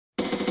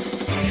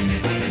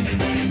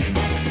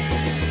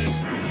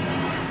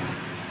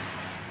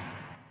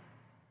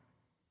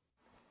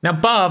Now,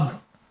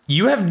 Bob,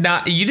 you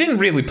didn't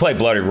really play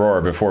Bloody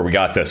Roar before we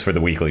got this for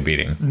the weekly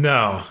beating.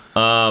 No.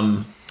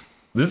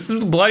 This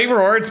is Bloody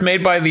Roar. It's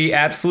made by the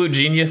absolute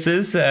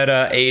geniuses at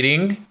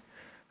Aiding,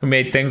 who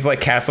made things like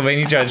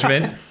Castlevania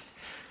Judgment.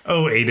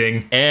 Oh,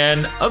 Aiding.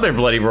 And other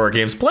Bloody Roar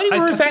games. Bloody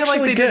Roar is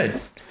actually good.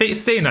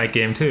 Fate's Day Night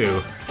game,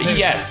 too.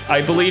 Yes,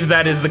 I believe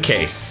that is the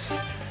case.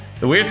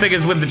 The weird thing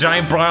is when the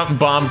Giant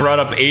Bomb brought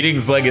up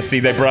Aiding's Legacy,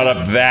 they brought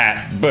up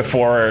that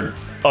before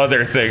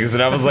other things.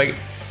 And I was like,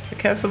 the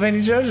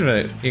Castlevania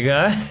Judgment, you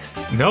guys.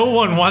 No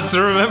one wants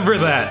to remember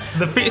that.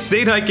 The Fate's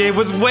Day Night game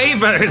was way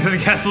better than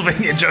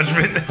Castlevania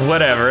Judgment.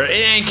 Whatever. In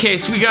any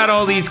case, we got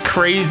all these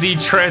crazy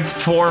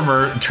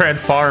Transformers.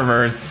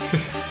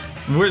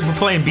 We're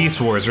playing Beast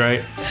Wars,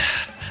 right?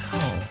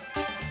 Oh.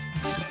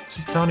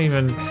 Just don't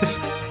even...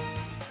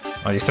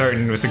 Oh, you're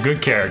starting with a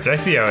good character. I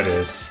see how it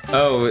is.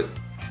 Oh,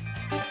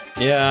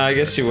 yeah, I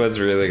guess she was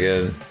really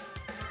good.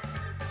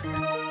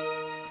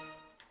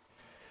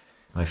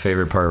 My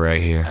favorite part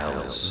right here.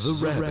 Alice the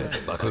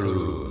rabbit,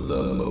 Buckaroo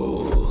the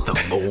mole.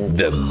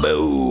 The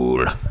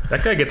mole.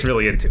 That guy gets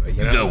really into it,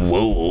 you know? The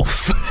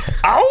wolf.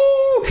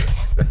 Ow!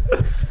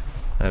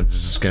 I'm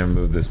just gonna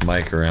move this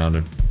mic around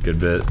a good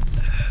bit.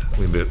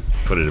 We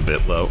put it a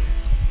bit low.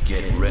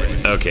 Get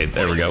ready. Okay,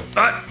 there we go.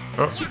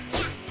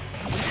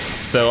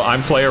 So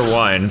I'm player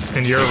 1.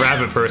 And you're a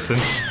rabbit person.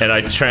 And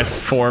I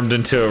transformed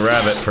into a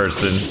rabbit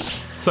person.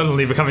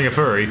 Suddenly becoming a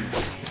furry.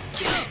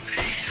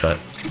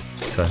 Suddenly?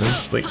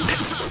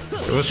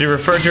 She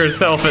referred to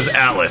herself as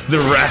Alice, the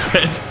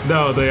rabbit.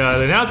 No,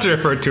 the announcer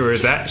referred to her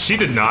as that. She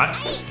did not.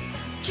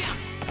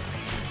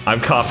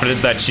 I'm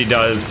confident that she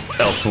does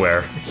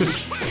elsewhere.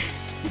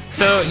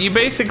 So you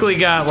basically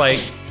got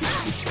like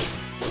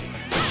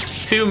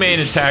 2 main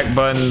attack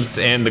buttons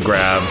and the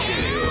grab.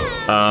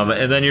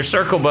 And then your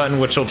circle button,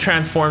 which will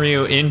transform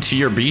you into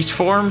your beast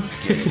form.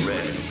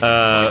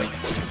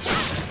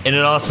 And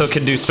it also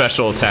can do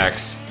special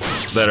attacks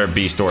that are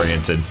beast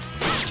oriented.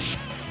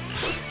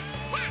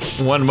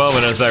 One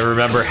moment as I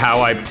remember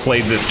how I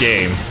played this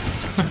game.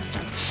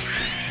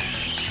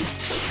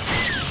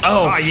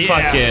 Oh, yeah.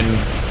 fucking...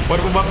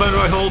 What button do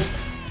I hold?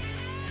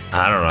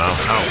 I don't know.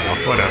 Oh, well,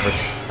 whatever.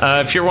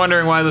 If you're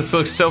wondering why this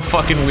looks so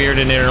fucking weird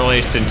and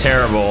interlaced and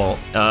terrible,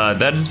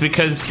 that is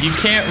because you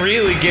can't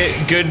really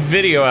get good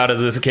video out of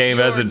this game,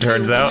 as it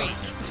turns out.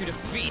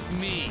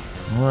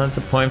 Well, that's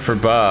a point for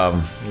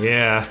Bob.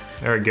 Yeah,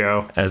 there we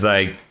go. As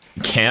I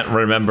can't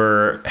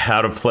remember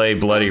how to play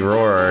Bloody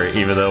Roar,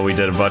 even though we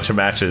did a bunch of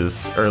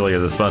matches earlier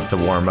this month to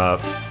warm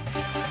up.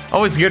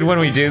 Always good when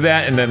we do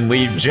that and then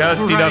leave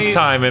just enough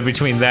time in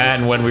between that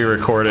and when we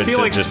recorded to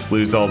like just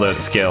lose all that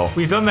skill.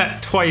 We've done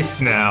that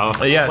twice now.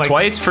 Yeah, like,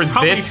 twice for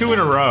probably this. 2 in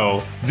a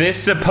row.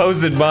 This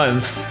supposed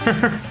month.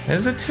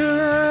 Is it 2 in a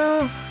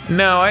row?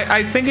 No,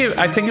 I think it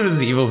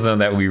was Evil Zone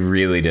that we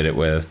really did it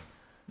with.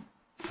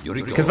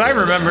 Because I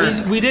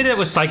remember we did it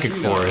with Psychic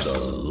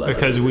Force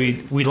because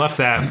we left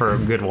that for a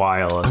good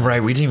while.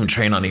 Right, we didn't even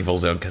train on Evil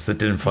Zone because it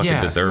didn't fucking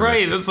deserve it.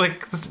 Right, it was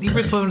like this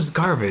Evil Zone is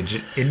garbage,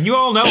 and you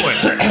all know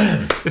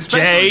it.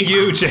 Especially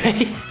you,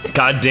 Jay.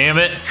 God damn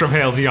it! From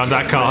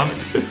HailZeon.com.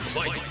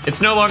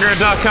 It's no longer a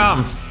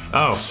 .com.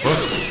 Oh,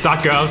 whoops.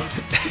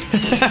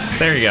 .gov.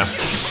 There you go.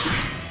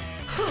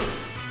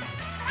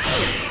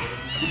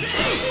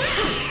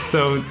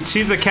 So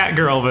she's a cat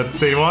girl, but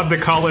they wanted to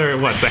call her,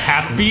 what, the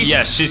half-beast?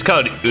 Yes, she's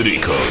called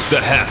Uriko,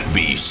 the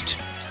half-beast.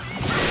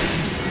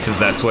 Because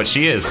that's what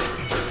she is.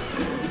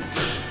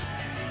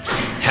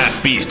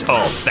 Half-beast,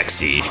 all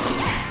sexy.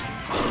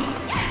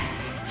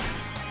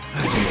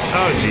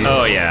 Oh, jeez.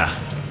 Oh, yeah.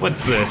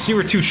 What's this? You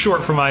were too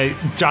short for my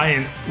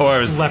giant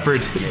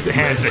leopard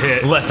hands to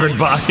hit. Leopard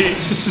body.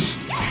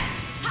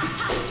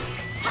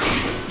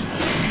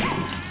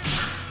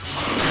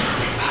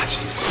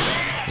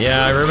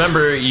 Yeah, I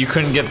remember you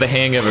couldn't get the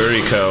hang of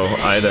Uriko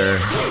either.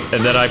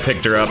 And then I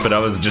picked her up and I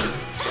was just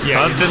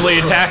constantly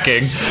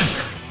attacking.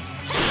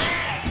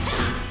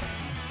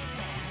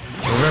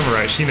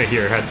 Remember, Sheena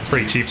here had some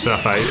pretty cheap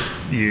stuff I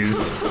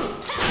used.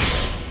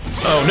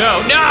 Oh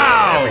no,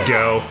 no! There we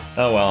go.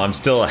 Oh well, I'm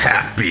still a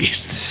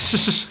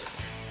half-beast.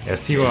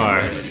 Yes, you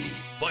are.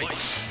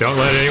 Don't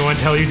let anyone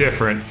tell you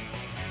different.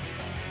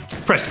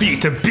 Press B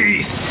to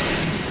beast!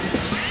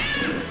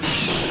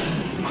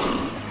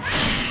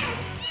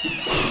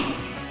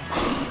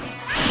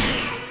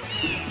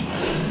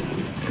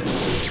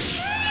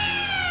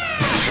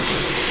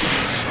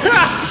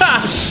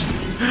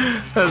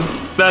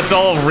 That's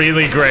all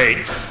really great.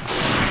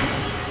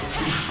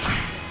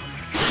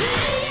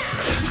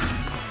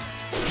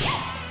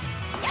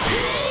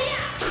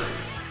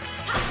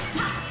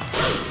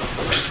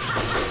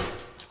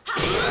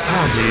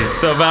 Oh jeez.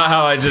 So about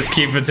how I just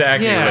keep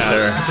attacking with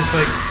her. Just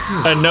like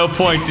at no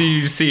point do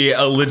you see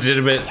a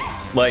legitimate,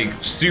 like,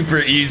 super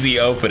easy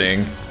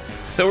opening.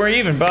 So we're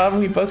even, Bob.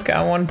 We both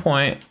got 1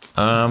 point.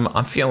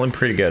 I'm feeling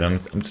pretty good.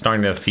 I'm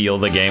starting to feel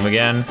the game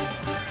again.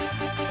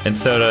 And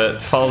so to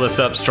follow this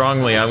up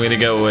strongly, I'm gonna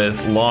go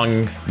with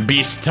Long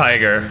Beast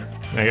Tiger.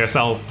 I guess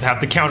I'll have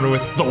to counter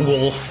with the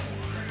wolf.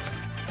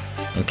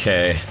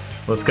 Okay,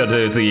 let's go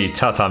to the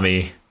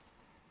tatami.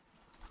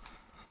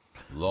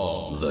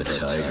 Long the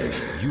tiger,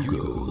 you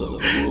go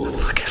the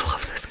wolf. fucking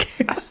love this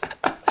game.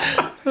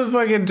 The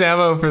fucking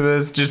demo for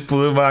this just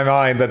blew my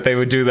mind that they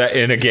would do that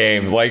in a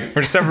game. Like,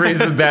 for some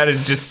reason, that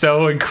is just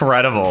so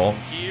incredible.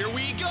 Here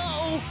we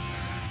go.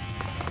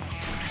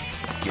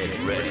 Get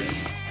ready.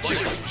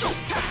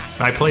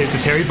 I play it to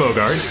Terry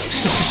Bogard.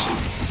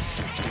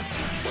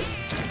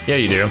 Yeah,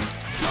 you do.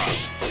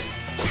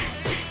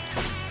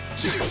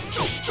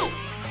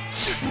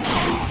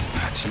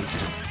 Ah,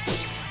 jeez.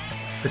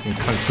 Freaking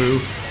Kung Fu.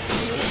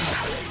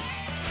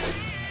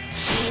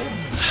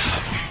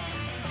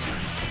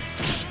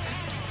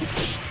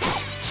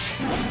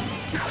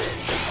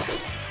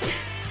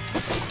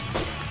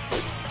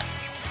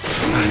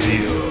 Ah,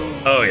 jeez.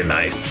 Oh, yeah,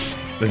 nice.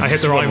 I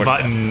hit the wrong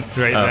button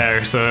right Oh,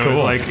 there, so it cool.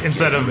 was like,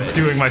 instead of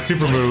doing my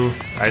super move,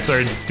 I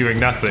started doing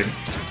nothing.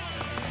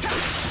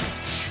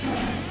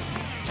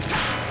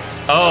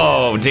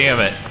 Oh, damn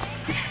it.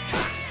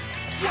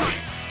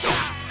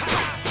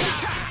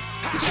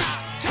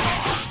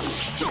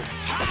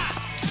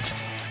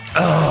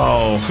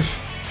 Oh.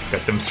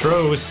 Got them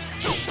throws.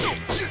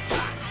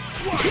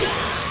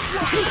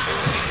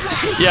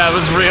 Yeah, it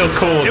was real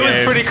cool. It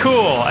was pretty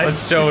cool.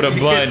 Let's show it a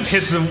bunch.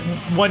 Hit the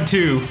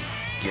 1-2.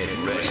 Get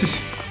ready.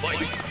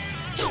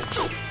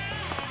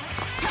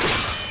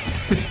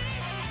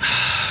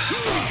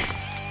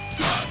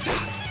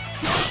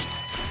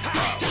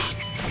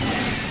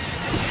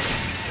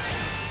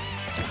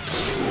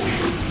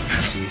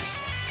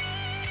 Jeez.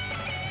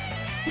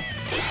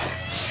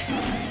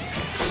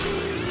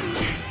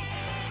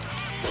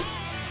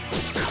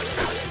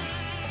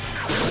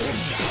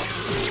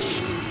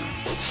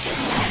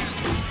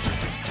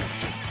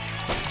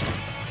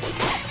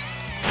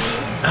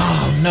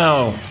 Oh,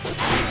 no.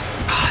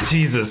 Ah,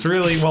 Jesus,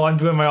 really? While I'm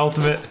doing my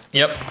ultimate?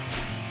 Yep.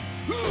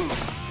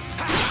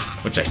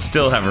 Which I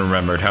still haven't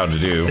remembered how to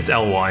do. It's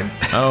L1.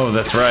 Oh,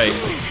 that's right.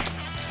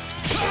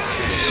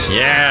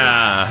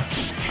 Yeah.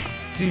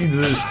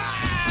 Jesus.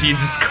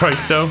 Jesus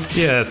Christo.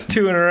 Yes,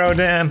 2 in a row,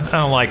 Dan. I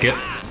don't like it.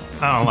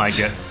 I don't like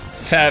it.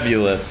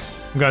 Fabulous.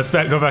 I'm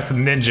gonna go back to the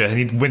ninja. I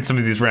need to win some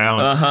of these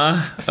rounds.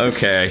 Uh-huh.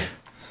 Okay.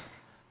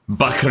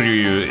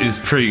 Bakuryu is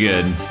pretty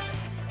good.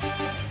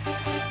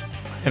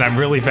 And I'm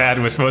really bad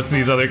with most of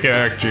these other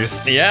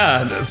characters.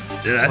 Yeah,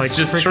 that's Like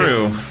just frickin-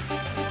 true.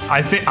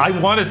 I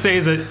want to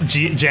say that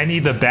Jenny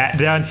the bat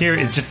down here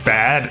is just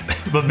bad,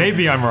 but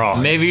maybe I'm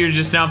wrong. Maybe you're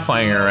just not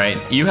playing her right.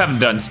 You haven't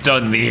done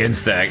Stun the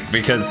Insect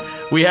because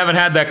we haven't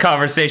had that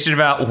conversation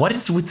about what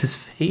is with his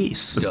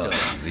face. Done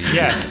the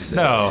Yeah, insect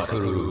no.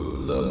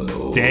 through the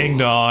mold. Dang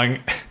dong.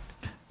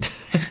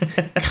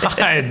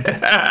 God.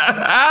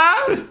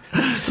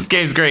 This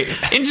game's great.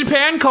 In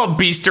Japan, called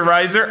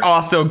Beasterizer,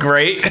 also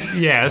great.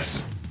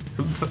 Yes.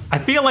 I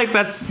feel like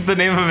that's the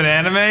name of an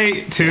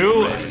anime,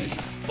 too.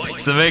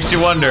 So it makes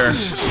you wonder.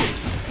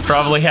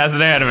 Probably has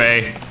an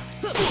anime.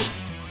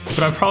 But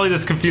I'm probably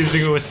just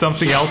confusing it with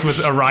something else with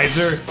a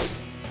riser.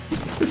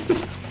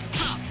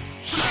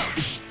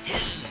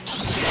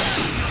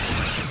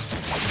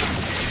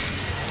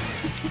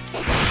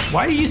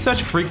 Why are you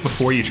such a freak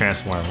before you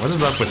transform? What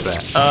is up with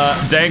that?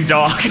 Dang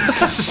dog.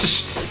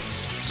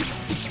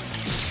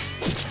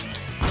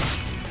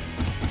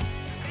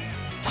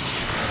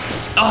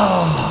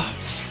 Oh.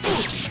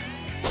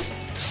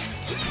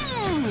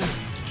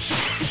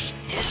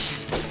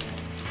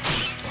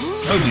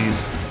 Oh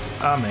jeez.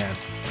 Oh man.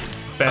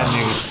 It's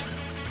bad news.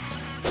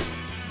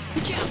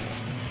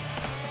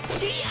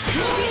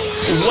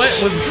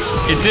 What was...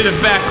 It did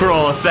a back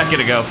roll a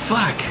second ago.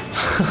 Fuck.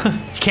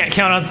 You can't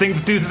count on things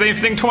to do the same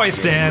thing twice,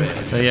 Dan.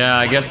 Yeah,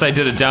 I guess I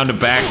did a down to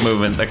back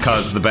movement that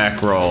caused the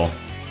back roll.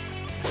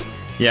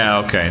 Yeah,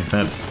 okay.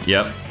 That's...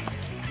 Yep.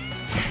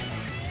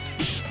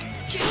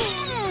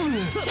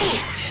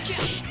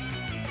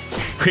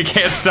 We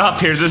can't stop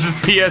here. This is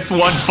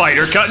PS1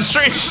 fighter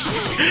country.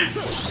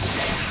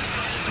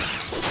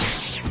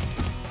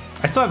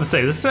 I still have to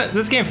say,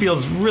 this game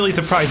feels really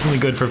surprisingly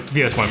good for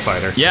PS1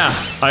 Fighter. Yeah,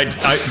 I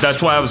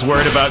that's why I was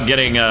worried about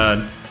getting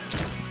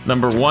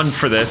number 1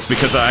 for this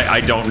because I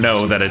don't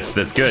know that it's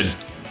this good.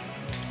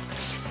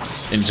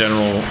 In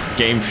general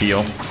game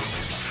feel.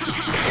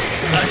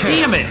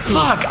 Damn it!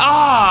 Fuck!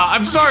 Ah!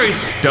 I'm sorry.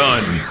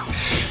 Done.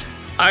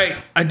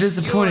 I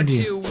disappointed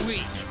you. Too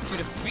weak to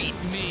defeat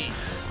me.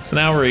 So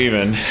now we're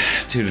even,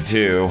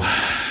 2-2.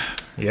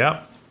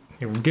 Yep.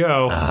 Here we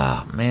go.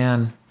 Ah,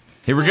 man.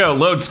 Here we go.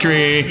 Load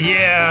screen.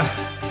 Yeah.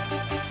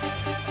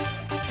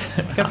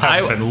 I guess I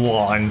haven't been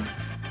long.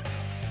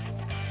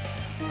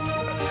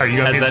 Are you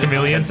gonna be the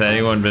chameleon? Has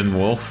anyone been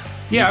wolf?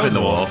 Yeah, I You've was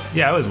been the the wolf.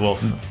 Yeah, I was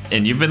wolf.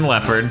 And you've been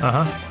leopard.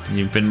 Uh huh. And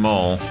you've been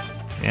mole.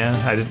 Yeah,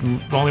 I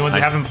didn't. The only ones I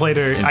haven't played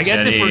are. I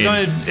guess if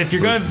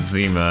you're gonna.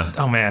 Zima.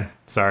 Oh man,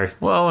 sorry.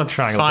 Well, it's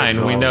Triangle fine.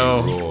 pixel. We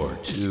know. Roar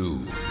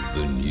to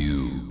the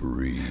new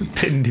breed.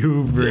 The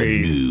new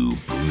breed. New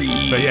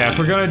breed. But yeah, if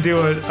we're gonna do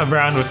a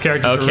round with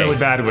characters Okay. we're really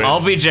bad with.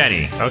 I'll be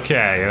Jenny.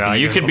 Okay.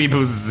 You could be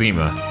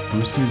Buzima.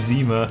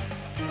 Busuzima.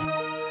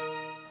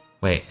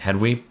 Wait, had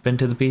we been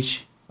to the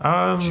beach?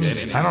 I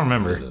don't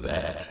remember. The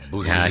bat.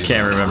 Yeah, I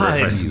can't remember.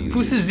 God, If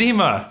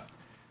Busuzima.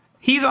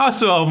 He's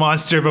also a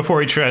monster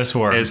before he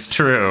transforms. It's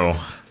true.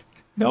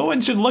 No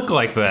one should look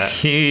like that.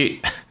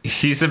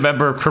 He's a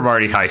member of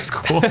Cromartie High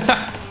School.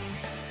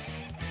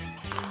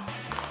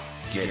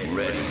 Get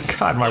ready.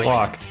 God, my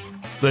walk.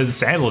 The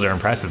sandals are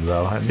impressive,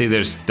 though. See,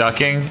 there's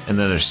ducking, and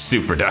then there's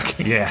super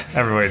ducking. Yeah,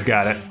 everybody's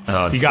got it.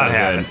 Oh, it's you gotta so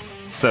have good.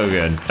 it. So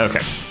good. Okay.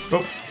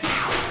 Oh.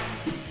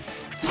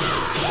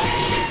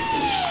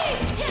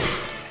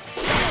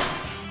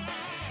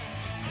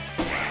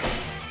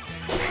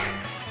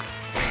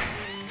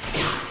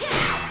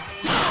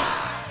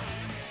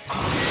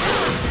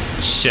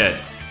 Shit.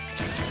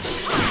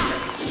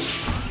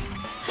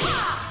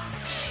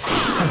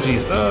 Oh,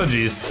 jeez. Oh,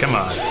 jeez. Come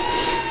on.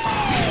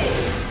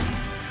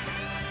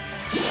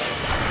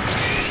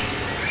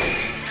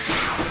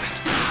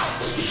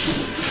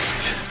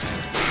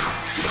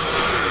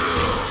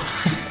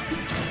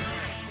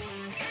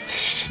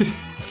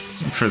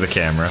 For the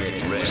camera.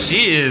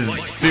 She is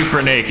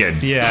super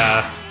naked.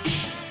 Yeah.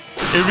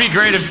 It would be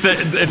great if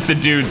the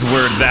dudes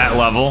were that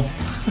level.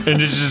 And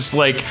it's just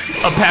like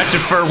a patch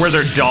of fur where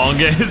their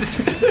dong is.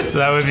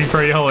 That would be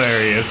pretty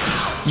hilarious.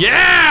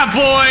 Yeah,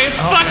 boy!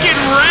 Fucking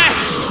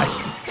wrecked!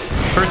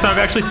 First time I've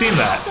actually seen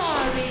that.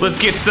 Let's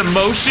get some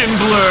motion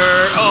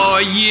blur. Oh,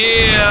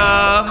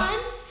 yeah! I'm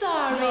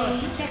sorry.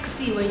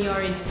 Sexy when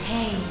you're in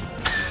pain.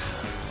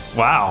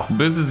 Wow.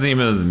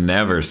 Busuzima is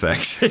never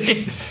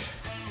sexy.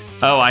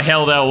 Oh, I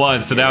held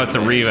L1, so now it's a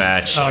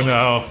rematch. Oh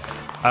no.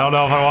 I don't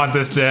know if I want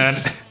this, Dan.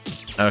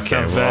 Okay,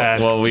 Sounds bad.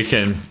 well, we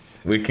can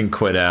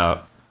quit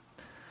out.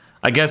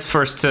 I guess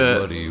first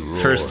to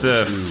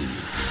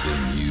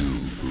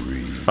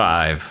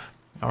five.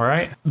 All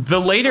right. The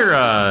later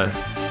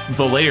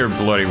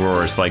Bloody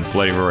Roars, like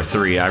Bloody Roar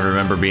 3, I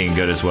remember being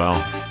good as well.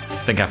 I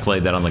think I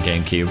played that on the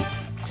GameCube.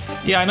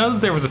 Yeah, I know that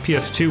there was a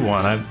PS2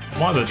 one. I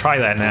wanted to try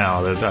that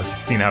now. I've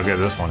seen how good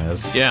this one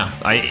is. Yeah,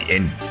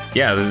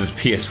 this is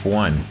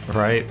PS1.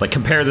 Right? Like,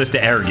 compare this to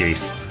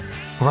Airgeese.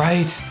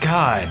 Right.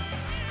 God.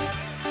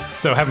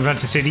 So, have we went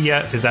to City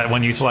yet? Is that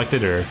one you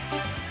selected, or?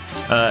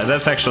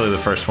 That's actually the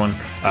first one.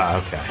 Ah,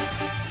 okay.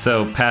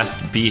 So, past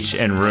Beach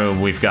and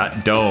Room, we've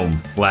got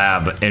Dome,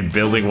 Lab, and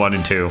Building 1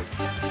 and 2.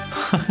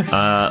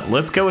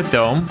 Let's go with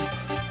Dome.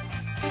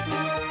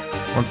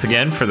 Once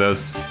again, for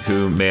those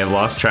who may have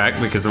lost track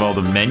because of all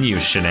the menu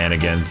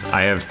shenanigans,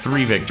 I have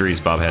 3 victories,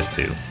 Bob has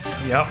 2.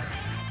 Yep.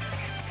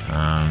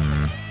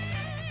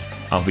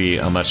 I'll be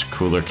a much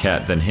cooler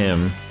cat than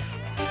him.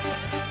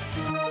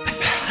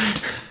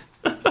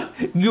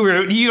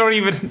 You don't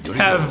even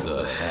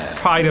have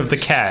pride of the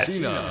cat.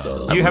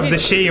 You have the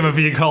shame of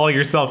you calling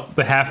yourself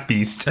the half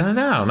beast.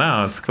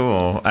 No, it's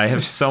cool. I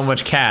have so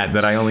much cat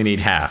that I only need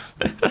half.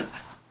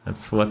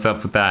 That's what's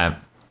up with that.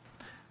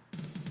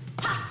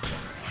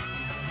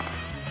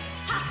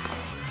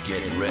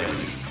 Get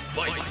ready.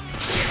 Fight.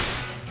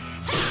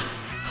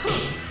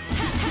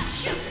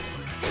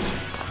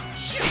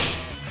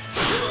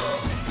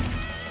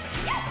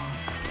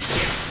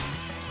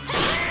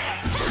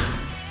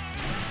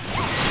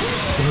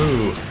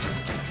 Ooh.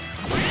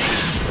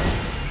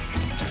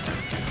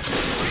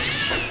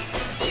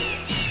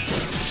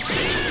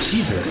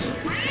 Jesus.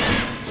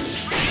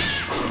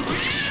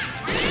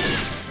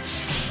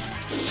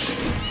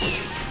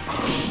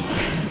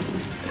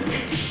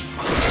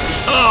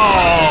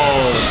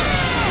 Oh!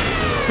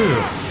 Whew,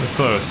 that's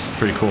close.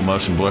 Pretty cool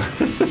motion blur.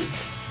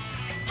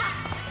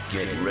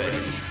 Get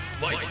ready.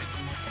 Fight.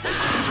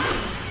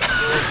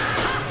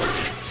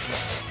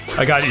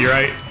 I got you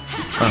right.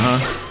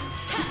 Uh-huh.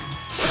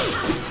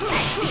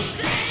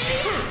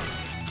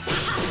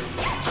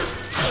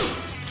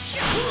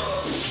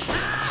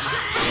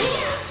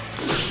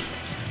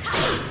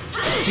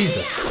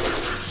 Jesus.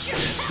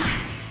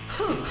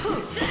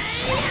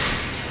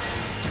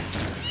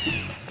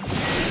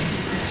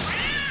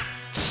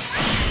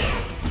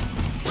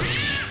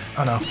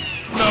 Oh no.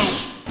 No!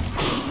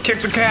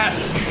 Kick the cat!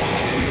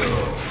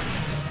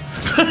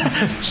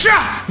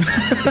 Shot!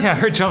 Yeah,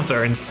 her jumps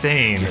are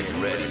insane. Get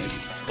ready.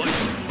 Fight.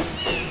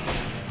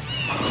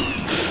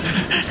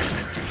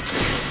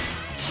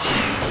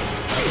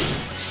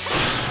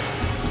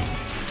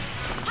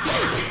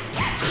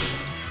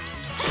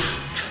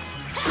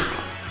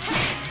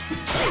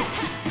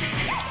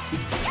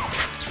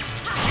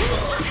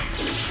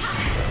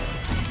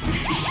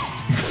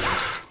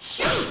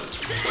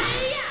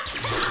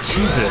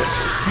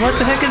 Jesus. What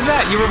the heck is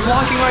that? You were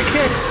blocking my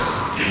kicks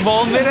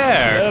while in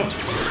midair. Yep.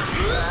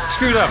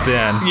 Screwed up,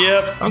 Dan.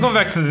 Yep. I'm going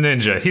back to the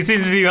ninja. He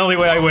seems to be the only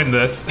way I win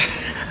this.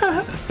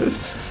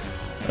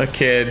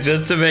 Okay,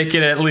 just to make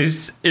it at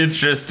least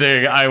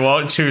interesting, I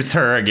won't choose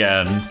her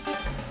again.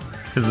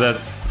 Because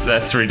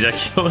that's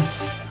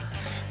ridiculous.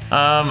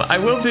 I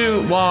will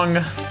do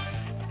Long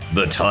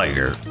the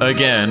Tiger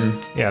again.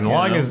 Yeah, and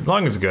Long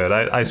is good.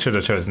 I should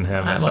have chosen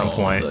him at some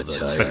point. the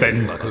tiger.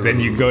 But then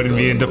you goaded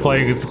me into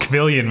playing as the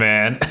Chameleon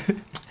Man.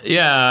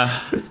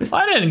 Yeah,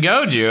 I didn't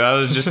goad you. I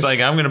was just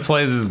like, I'm gonna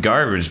play this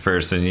garbage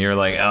person. You're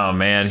like, oh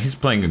man, he's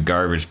playing a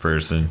garbage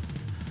person.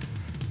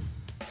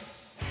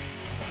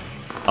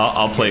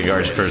 I'll play a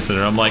garbage person,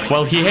 and I'm like,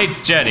 well, he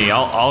hates Jenny.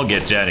 I'll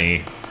get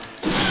Jenny.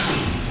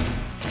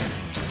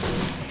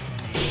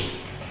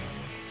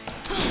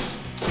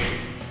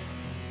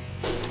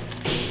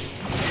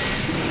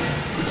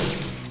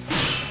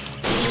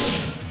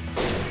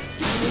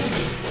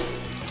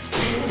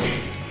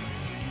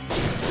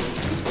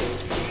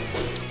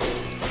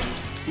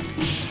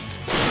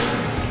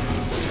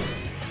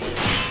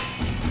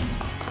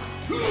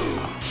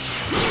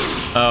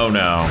 Oh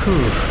no.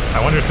 Whew.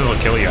 I wonder if this will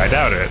kill you. I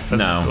doubt it. That's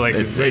No, like,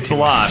 it's way a too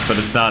lot, but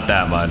it's not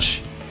that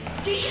much.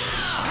 much.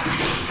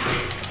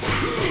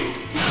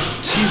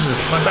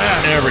 Jesus, my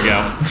bad. There we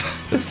go.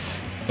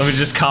 Let me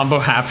just combo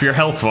half your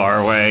health bar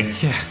away.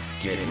 Yeah.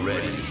 Get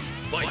ready.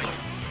 Fight.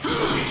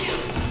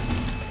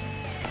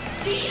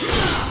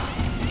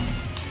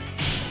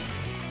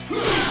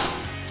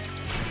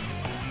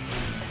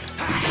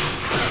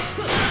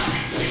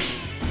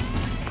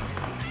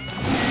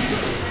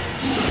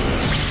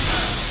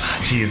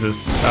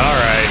 Jesus. All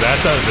right, that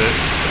does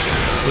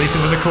it. At least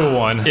it was a cool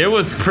one. It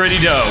was pretty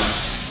dope.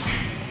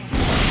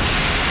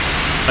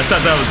 I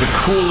thought that was the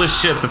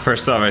coolest shit the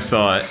first time I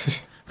saw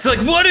it. It's like,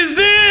 what is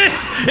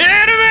this?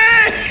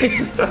 Anime!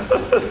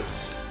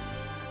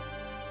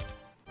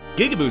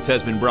 GigaBoots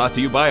has been brought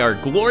to you by our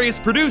glorious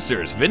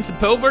producers, Vincent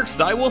Poverk,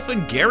 Cywolf,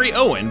 and Gary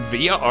Owen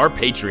via our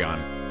Patreon.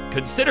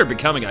 Consider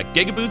becoming a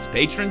GigaBoots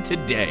patron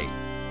today.